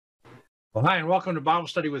Well, hi, and welcome to Bible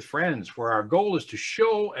Study with Friends, where our goal is to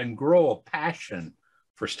show and grow a passion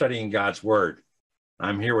for studying God's Word.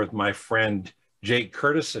 I'm here with my friend Jake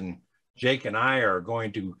Curtis, and Jake and I are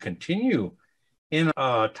going to continue in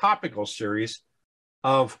a topical series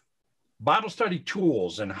of Bible study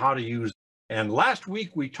tools and how to use them. And last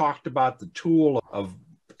week we talked about the tool of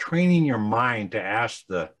training your mind to ask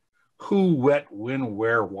the who, what, when,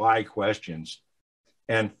 where, why questions.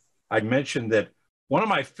 And I mentioned that one of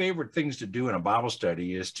my favorite things to do in a Bible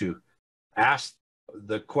study is to ask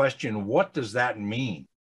the question, what does that mean?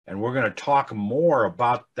 And we're going to talk more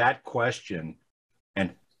about that question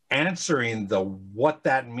and answering the what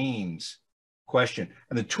that means question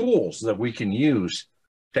and the tools that we can use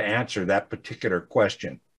to answer that particular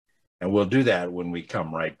question. And we'll do that when we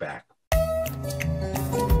come right back.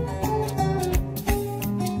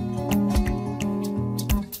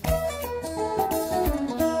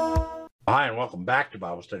 Hi, and welcome back to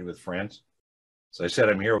Bible Study with Friends. As I said,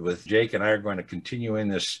 I'm here with Jake, and I are going to continue in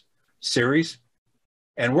this series.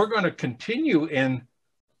 And we're going to continue in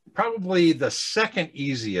probably the second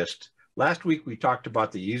easiest. Last week, we talked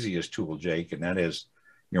about the easiest tool, Jake, and that is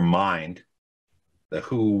your mind, the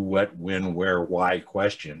who, what, when, where, why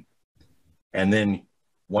question. And then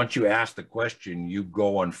once you ask the question, you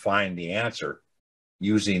go and find the answer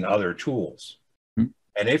using other tools. Mm-hmm.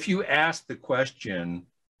 And if you ask the question,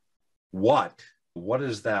 what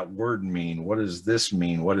does that word mean? What does this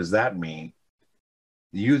mean? What does that mean?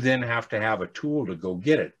 You then have to have a tool to go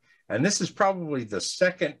get it. And this is probably the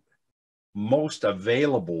second most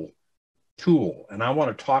available tool. And I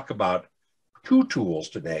want to talk about two tools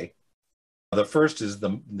today. The first is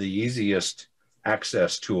the easiest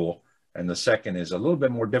access tool, and the second is a little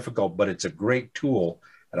bit more difficult, but it's a great tool,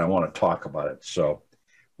 and I want to talk about it. So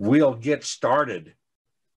we'll get started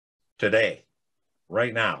today.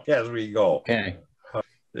 Right now, as we go. Okay.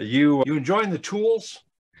 You enjoying the tools?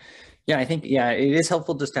 Yeah, I think, it is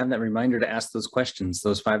helpful just to have that reminder to ask those questions,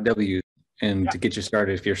 those 5 W's, and to get you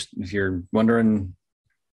started. If you're wondering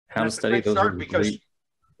how to study, those are because great.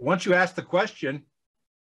 Once you ask the question,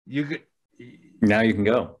 now you can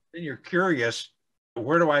go. Then you're curious,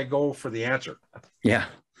 where do I go for the answer? Yeah.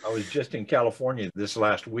 I was just in California this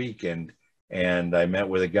last week, and I met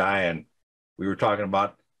with a guy, and we were talking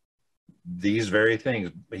about these very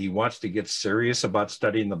things. He wants to get serious about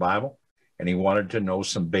studying the Bible, and he wanted to know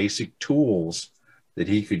some basic tools that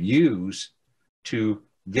he could use to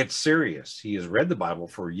get serious. He has read the Bible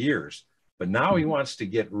for years, but now he wants to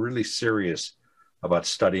get really serious about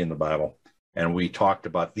studying the Bible. And we talked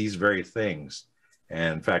about these very things.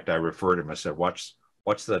 And in fact, I referred him, I said, watch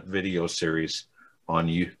that video series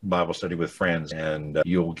on Bible Study with Friends, and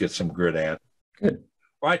you'll get some good answers. Good.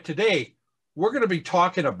 All right, today we're going to be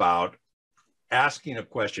talking about asking a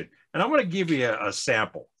question. And I'm going to give you a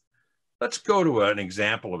sample. Let's go to an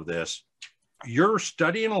example of this. You're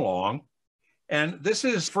studying along, and this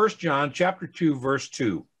is 1 John chapter 2, verse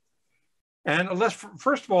 2. And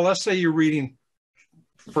first of all, let's say you're reading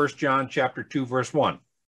 1 John chapter 2, verse 1.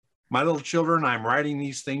 My little children, I'm writing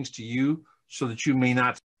these things to you so that you may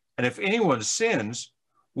not. And if anyone sins,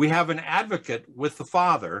 we have an advocate with the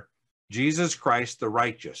Father, Jesus Christ the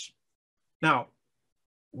righteous. Now,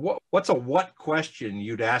 what's a what question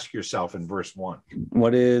you'd ask yourself in verse 1?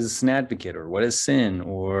 What is an advocate, or what is sin?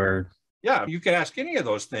 Or yeah, you could ask any of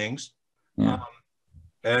those things. Yeah.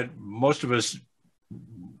 And most of us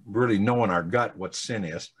really know in our gut what sin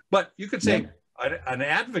is. But you could say an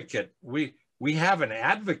advocate. We have an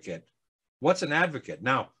advocate. What's an advocate?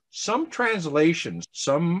 Now, some translations,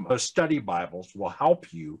 some study Bibles will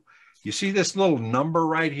help you. You see this little number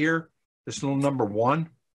right here, this little number 1?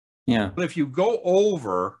 Yeah. But if you go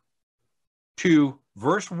over to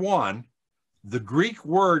verse 1, the Greek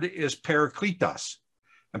word is parakletos.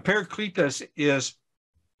 And parakletos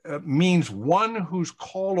means one who's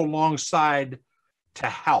called alongside to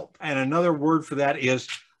help. And another word for that is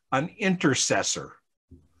an intercessor.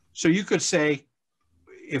 So you could say,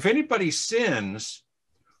 if anybody sins,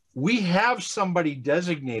 we have somebody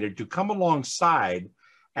designated to come alongside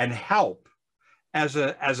and help as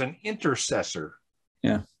an intercessor.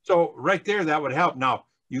 Yeah. So right there, that would help. Now,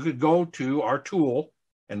 you could go to our tool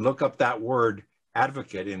and look up that word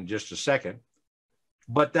advocate in just a second,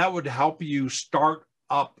 but that would help you start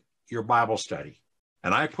up your Bible study.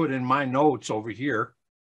 And I put in my notes over here,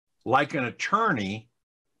 like an attorney,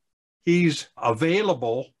 he's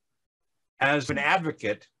available as an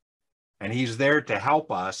advocate, and he's there to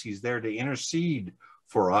help us. He's there to intercede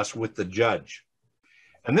for us with the judge.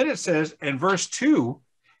 And then it says in verse 2,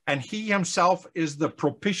 and he himself is the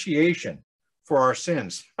propitiation for our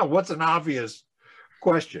sins. What's an obvious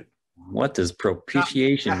question? What does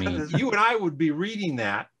propitiation mean? You and I would be reading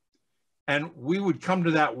that, and we would come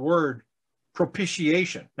to that word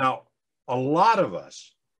propitiation. Now, a lot of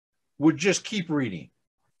us would just keep reading.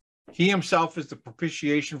 He himself is the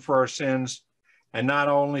propitiation for our sins, and not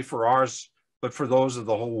only for ours, but for those of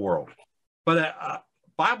the whole world. But a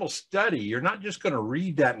Bible study, you're not just going to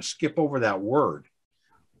read that and skip over that word.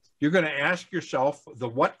 You're going to ask yourself the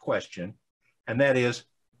what question, and that is,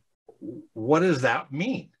 what does that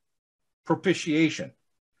mean? Propitiation.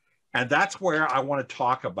 And that's where I want to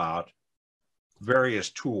talk about various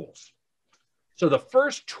tools. So the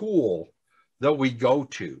first tool that we go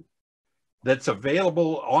to that's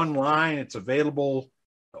available online, it's available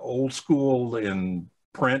old school in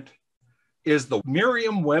print, is the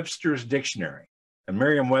Merriam-Webster's dictionary. And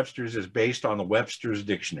Merriam-Webster's is based on the Webster's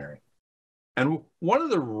dictionary. And one of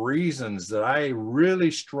the reasons that I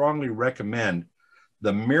really strongly recommend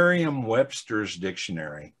the Merriam-Webster's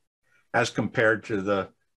dictionary as compared to the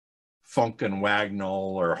Funk and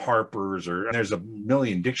Wagnall or Harper's, and there's a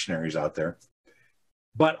million dictionaries out there.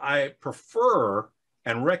 But I prefer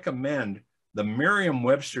and recommend the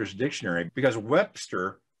Merriam-Webster's dictionary because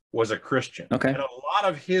Webster was a Christian. Okay. And a lot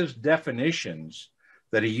of his definitions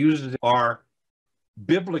that he uses are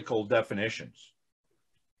biblical definitions.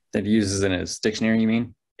 That he uses in his dictionary, you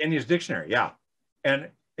mean? In his dictionary, yeah. And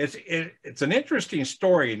it's an interesting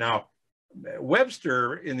story. Now,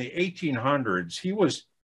 Webster in the 1800s, he was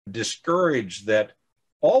discouraged that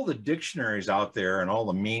all the dictionaries out there and all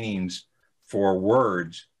the meanings for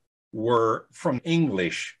words were from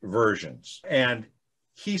English versions. And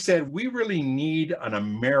he said, we really need an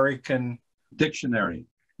American dictionary.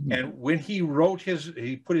 And when he wrote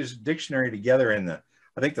he put his dictionary together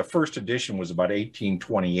I think the first edition was about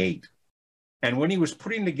 1828. And when he was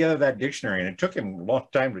putting together that dictionary, and it took him a long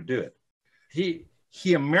time to do it,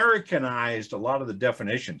 he Americanized a lot of the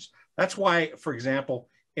definitions. That's why, for example,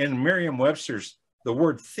 in Merriam-Webster's, the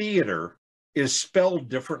word theater is spelled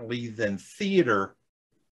differently than theater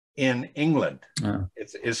in England. Oh.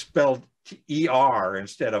 It's spelled E-R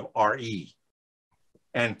instead of R-E.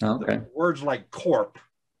 And words like corp,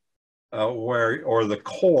 or the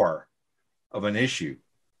core of an issue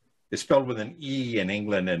is spelled with an E in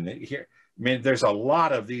England. And here, I mean, there's a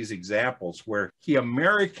lot of these examples where he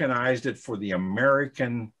Americanized it for the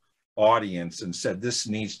American audience and said, this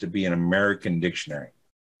needs to be an American dictionary.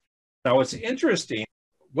 Now, what's interesting,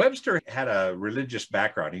 Webster had a religious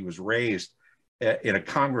background. He was raised in a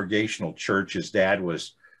congregational church. His dad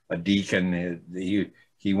was a deacon.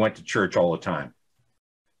 He went to church all the time.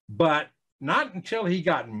 But not until he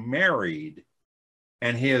got married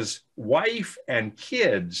and his wife and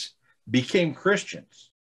kids became Christians,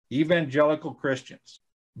 evangelical Christians,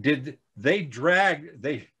 did they drugged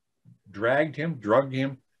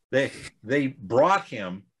him. They brought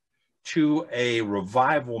him to a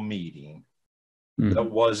revival meeting that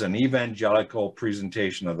was an evangelical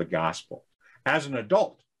presentation of the gospel as an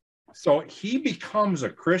adult. So he becomes a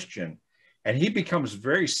Christian, and he becomes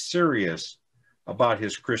very serious about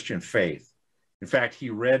his Christian faith. In fact, he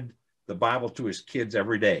read the Bible to his kids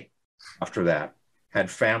every day after that,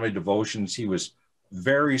 had family devotions. He was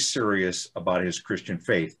very serious about his Christian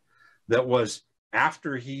faith. That was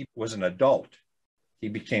after he was an adult, he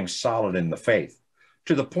became solid in the faith,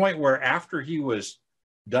 to the point where after he was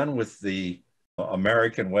done with the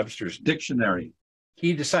American Webster's dictionary,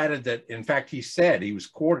 he decided that, in fact, he was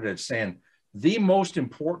quoted as saying, the most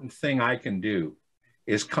important thing I can do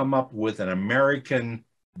is come up with an American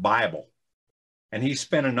Bible. And he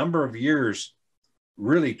spent a number of years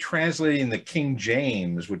really translating the King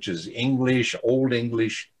James, which is English, Old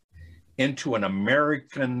English, into an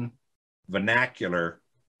American vernacular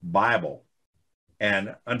Bible.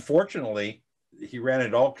 And unfortunately, he ran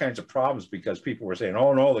into all kinds of problems because people were saying,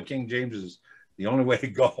 oh no, the King James is the only way to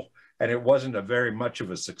go. And it wasn't a very much of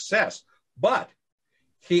a success. But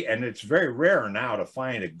and it's very rare now to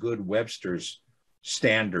find a good Webster's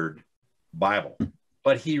Standard Bible.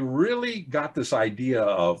 But he really got this idea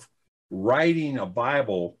of writing a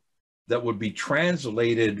Bible that would be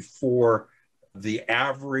translated for the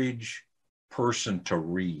average person to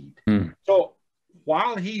read. So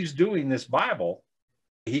while he's doing this Bible,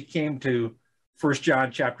 he came to 1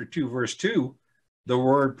 John chapter 2, verse 2, the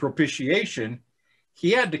word propitiation.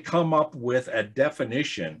 He had to come up with a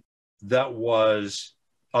definition that was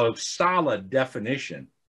a solid definition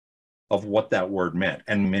of what that word meant,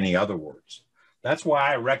 and many other words. That's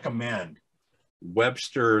why I recommend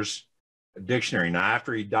Webster's dictionary. Now,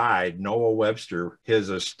 after he died, Noah Webster, his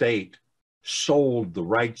estate, sold the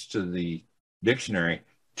rights to the dictionary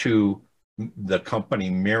to the company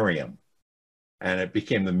Merriam, and it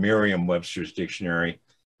became the Merriam-Webster's dictionary.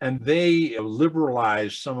 and they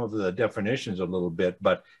liberalize some of the definitions a little bit,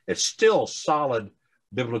 but it's still solid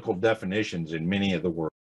biblical definitions in many of the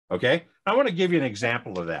words. Okay, I want to give you an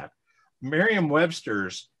example of that.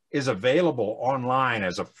 Merriam-Webster's is available online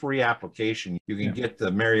as a free application. You can get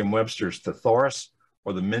the Merriam-Webster's Thesaurus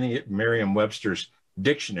or the Merriam-Webster's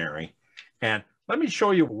Dictionary. And let me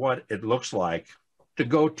show you what it looks like to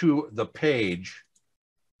go to the page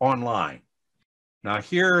online. Now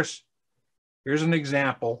here's an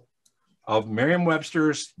example of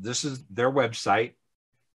Merriam-Webster's. This is their website,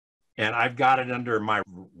 and I've got it under my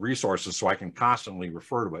resources so I can constantly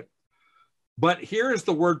refer to it. But here is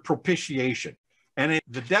the word propitiation. And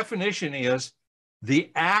the definition is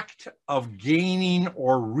the act of gaining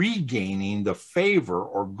or regaining the favor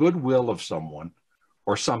or goodwill of someone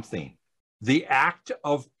or something. The act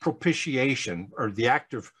of propitiation, or the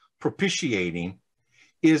act of propitiating,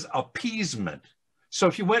 is appeasement. So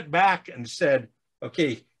if you went back and said,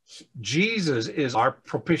 okay, Jesus is our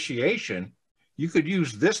propitiation, you could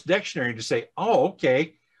use this dictionary to say, oh,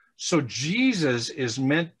 okay, so Jesus is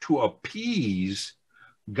meant to appease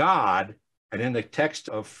God, and in the text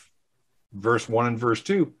of verse 1 and verse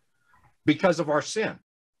 2, because of our sin.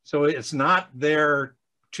 So it's not there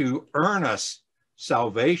to earn us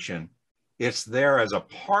salvation. It's there as a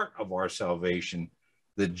part of our salvation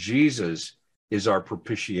that Jesus is our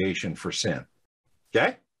propitiation for sin.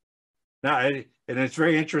 Okay? Now, and it's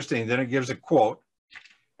very interesting. Then it gives a quote,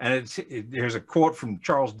 and there's a quote from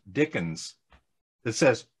Charles Dickens that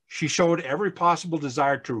says, she showed every possible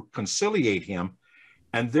desire to conciliate him,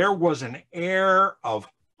 and there was an air of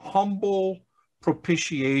humble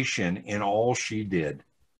propitiation in all she did.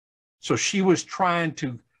 So she was trying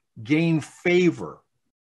to gain favor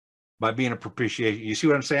by being a propitiation. You see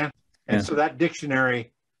what I'm saying? And so that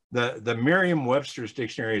dictionary, the Merriam-Webster's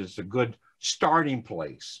dictionary, is a good starting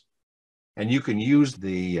place. And you can use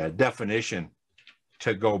the definition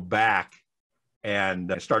to go back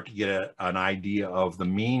and start to get an idea of the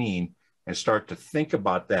meaning and start to think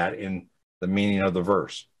about that in the meaning of the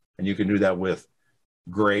verse. And you can do that with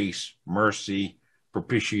grace, mercy,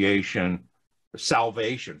 propitiation,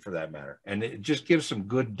 salvation, for that matter. And it just gives some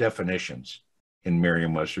good definitions in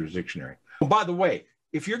Merriam-Webster's dictionary. Oh, by the way,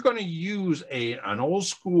 if you're going to use an old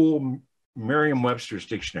school Merriam-Webster's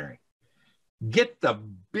dictionary, get the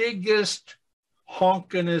biggest,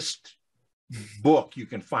 honkinest book you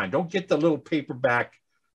can find. Don't get the little paperback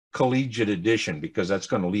collegiate edition, because that's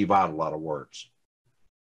going to leave out a lot of words.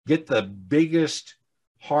 Get the biggest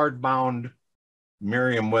hardbound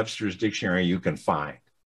Merriam-Webster's dictionary you can find.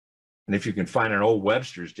 And if you can find an old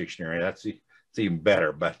Webster's dictionary, it's even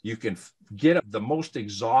better, but you can get the most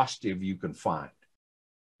exhaustive you can find.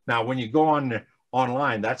 Now, when you go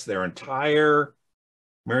online, that's their entire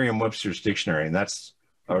Merriam-Webster's dictionary, and that's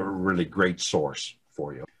a really great source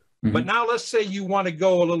for you. Mm-hmm. But now let's say you want to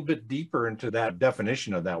go a little bit deeper into that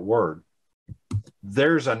definition of that word.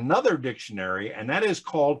 There's another dictionary, and that is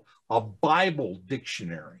called a Bible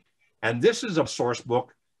dictionary. And this is a source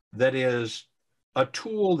book that is a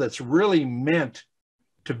tool that's really meant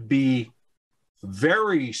to be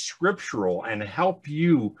very scriptural and help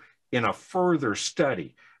you in a further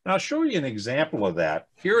study. And I'll show you an example of that.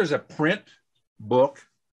 Here is a print book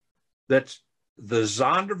that's the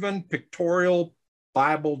Zondervan Pictorial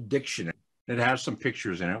Bible Dictionary. It has some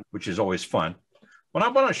pictures in it, which is always fun. But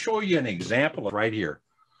I'm going to show you an example right here.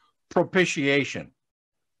 Propitiation.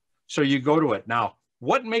 So you go to it. Now,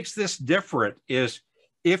 what makes this different is,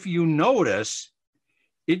 if you notice,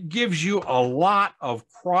 it gives you a lot of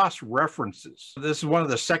cross-references. This is one of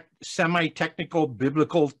the semi-technical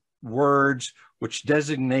biblical words which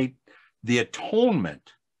designate the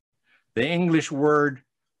atonement. The English word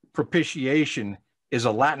propitiation is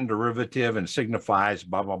a Latin derivative and signifies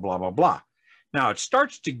blah, blah, blah, blah, blah. Now, it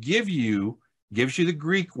starts to gives you the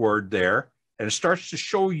Greek word there, and it starts to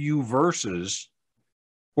show you verses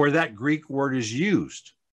where that Greek word is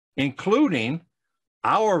used, including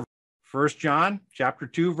our 1 John chapter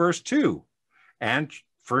 2, verse 2, and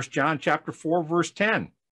 1 John chapter 4, verse 10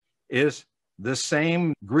 is the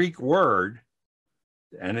same Greek word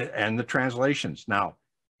and the translations. Now,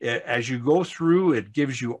 as you go through, it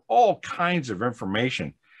gives you all kinds of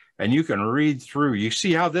information, and you can read through. You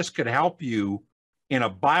see how this could help you in a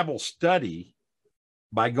Bible study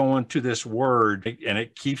by going to this word, and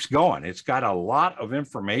it keeps going. It's got a lot of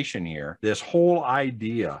information here, this whole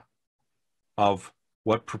idea of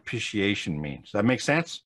what propitiation means. Does that make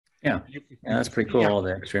sense? Yeah, that's pretty cool, all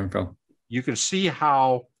the extra info. You can see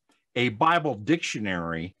how a Bible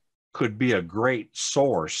dictionary could be a great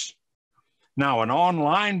source. Now, an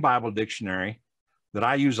online Bible dictionary that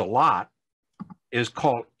I use a lot is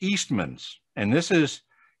called Eastman's. And this is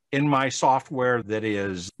in my software that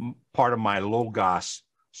is part of my Logos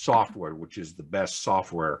software, which is the best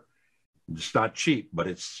software. It's not cheap, but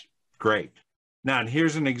it's great. Now, and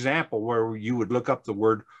here's an example where you would look up the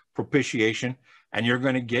word propitiation, and you're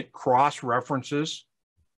going to get cross references.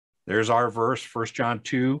 There's our verse, 1 John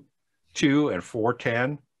 2:2 and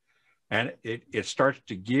 4:10. And it starts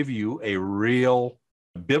to give you a real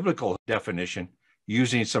biblical definition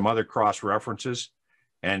using some other cross references.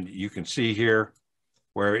 And you can see here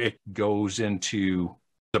where it goes into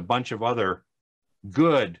a bunch of other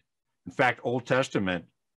good, in fact, Old Testament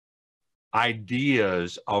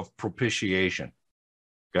ideas of propitiation.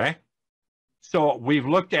 Okay? So we've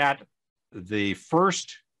looked at the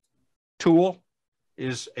first tool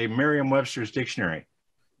is a Merriam-Webster's dictionary.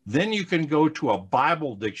 Then you can go to a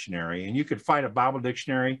Bible dictionary, and you can find a Bible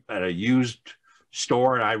dictionary at a used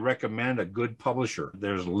store. And I recommend a good publisher.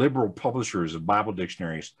 There's liberal publishers of Bible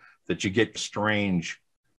dictionaries that you get strange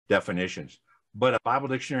definitions. But a Bible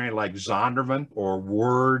dictionary like Zondervan or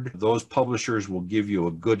Word, those publishers will give you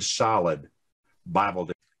a good, solid Bible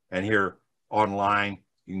dictionary. And here online,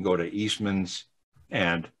 you can go to Eastman's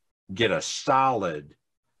and get a solid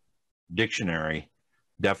dictionary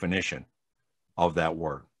definition of that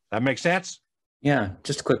word. That makes sense? Yeah.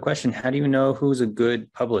 Just a quick question. How do you know who's a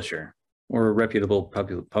good publisher or a reputable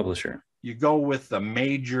publisher? You go with the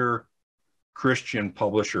major Christian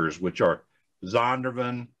publishers, which are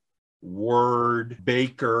Zondervan, Word,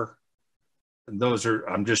 Baker. And those are,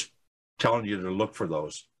 I'm just telling you to look for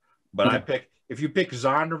those. But if you pick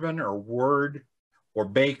Zondervan or Word or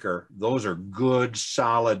Baker, those are good,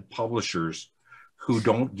 solid publishers who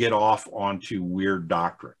don't get off onto weird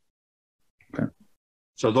doctrine. Okay.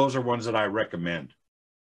 So those are ones that I recommend.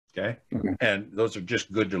 Okay. Mm-hmm. And those are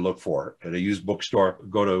just good to look for at a used bookstore.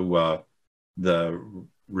 Go to the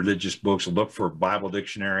religious books, look for Bible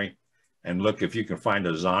dictionary, and look if you can find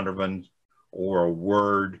a Zondervan or a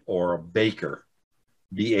Word or a Baker,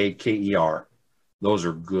 Baker. Those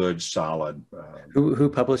are good, solid. Who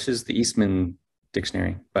publishes the Eastman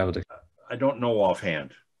dictionary, Bible dictionary? I don't know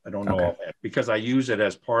offhand. Offhand because I use it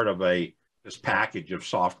as part of this package of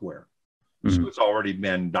software. Mm-hmm. So it's already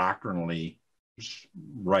been doctrinally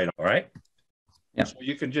right. All right. Yeah. So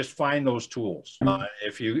you can just find those tools.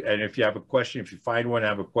 If you have a question, if you find one,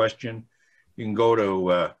 have a question, you can go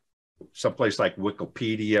to someplace like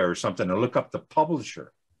Wikipedia or something and look up the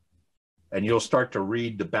publisher, and you'll start to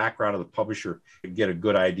read the background of the publisher and get a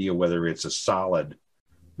good idea whether it's a solid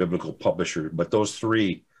biblical publisher. But those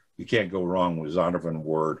three, you can't go wrong with Zondervan,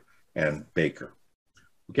 Word, and Baker.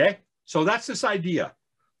 Okay. So that's this idea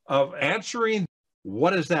of answering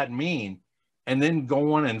what does that mean, and then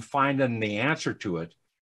going and finding the answer to it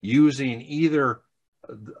using either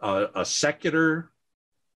a secular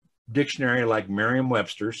dictionary like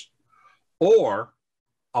Merriam-Webster's or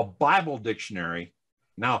a Bible dictionary.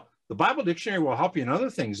 Now, the Bible dictionary will help you in other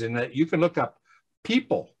things in that you can look up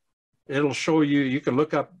people. It'll show you, you can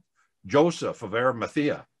look up Joseph of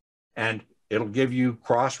Arimathea, and it'll give you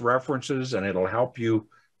cross references, and it'll help you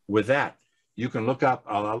with that. You can look up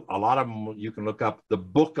a lot of them. You can look up the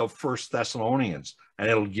book of 1 Thessalonians, and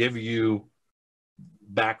it'll give you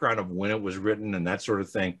background of when it was written and that sort of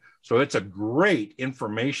thing. So it's a great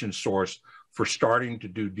information source for starting to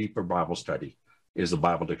do deeper Bible study is the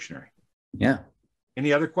Bible dictionary. Yeah.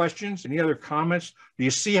 Any other questions? Any other comments? Do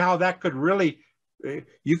you see how that could really,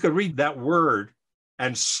 you could read that word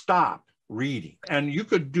and stop reading. And you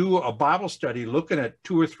could do a Bible study looking at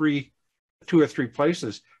two or three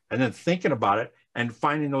places and then thinking about it and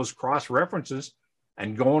finding those cross references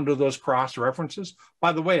and going to those cross references.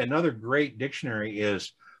 By the way, another great dictionary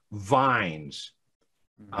is Vine's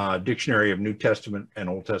Dictionary of New Testament and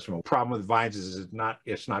Old Testament. The problem with Vine's is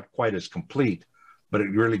it's not quite as complete, but it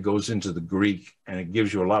really goes into the Greek and it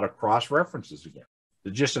gives you a lot of cross references again.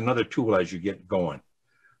 It's just another tool as you get going.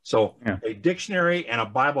 So a dictionary and a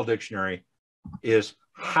Bible dictionary is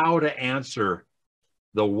how to answer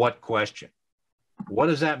the what question. What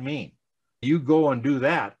does that mean? You go and do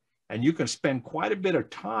that, and you can spend quite a bit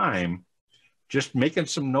of time just making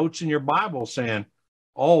some notes in your Bible saying,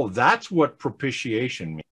 oh, that's what propitiation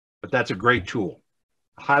means. But that's a great tool,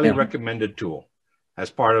 highly recommended tool as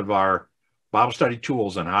part of our Bible study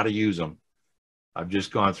tools and how to use them. I've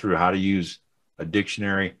just gone through how to use a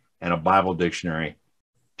dictionary and a Bible dictionary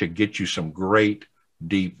to get you some great,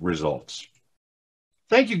 deep results.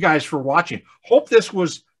 Thank you guys for watching. Hope this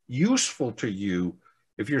was useful to you.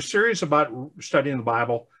 If you're serious about studying the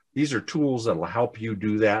Bible, these are tools that will help you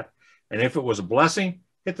do that. And if it was a blessing,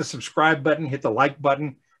 hit the subscribe button, hit the like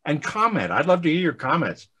button, and comment. I'd love to hear your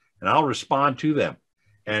comments, and I'll respond to them.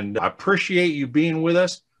 And I appreciate you being with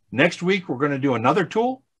us. Next week, we're going to do another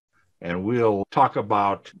tool, and we'll talk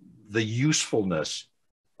about the usefulness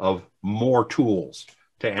of more tools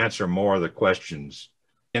to answer more of the questions.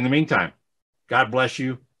 In the meantime, God bless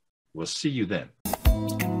you. We'll see you then.